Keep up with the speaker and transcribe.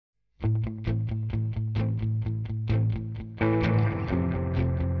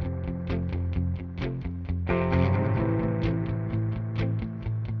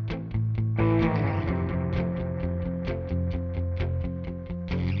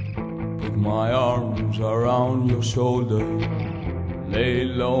Put my arms around your shoulder, lay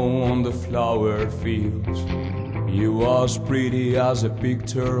low on the flower fields. You as pretty as a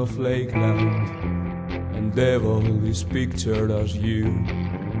picture of Lakeland, and devil is pictured as you.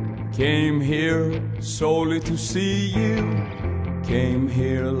 Came here solely to see you, came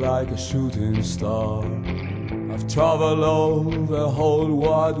here like a shooting star. I've traveled all the whole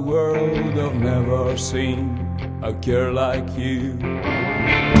wide world, I've never seen a girl like you.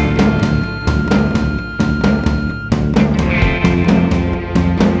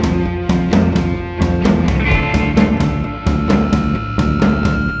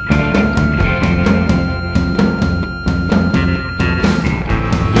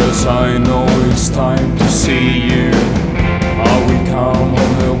 Yes, I know it's time to see you. I will come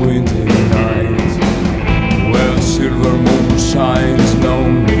on a windy night, where the silver moon shines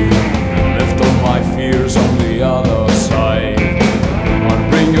lonely, left all my fears on the other side. I'll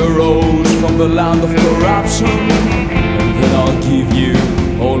bring a rose from the land of corruption, and then I'll give you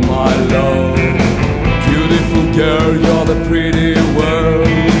all my love. Beautiful girl, you're the pretty world.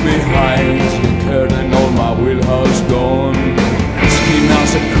 Behind your curtain all my will has gone. Skin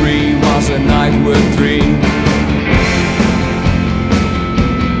as a cream, as a night will dream.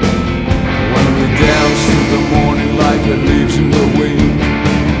 When we dance in the morning like the leaves in the wind.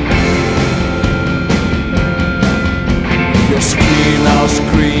 Your skin as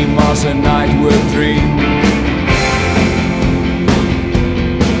cream, as a night will dream.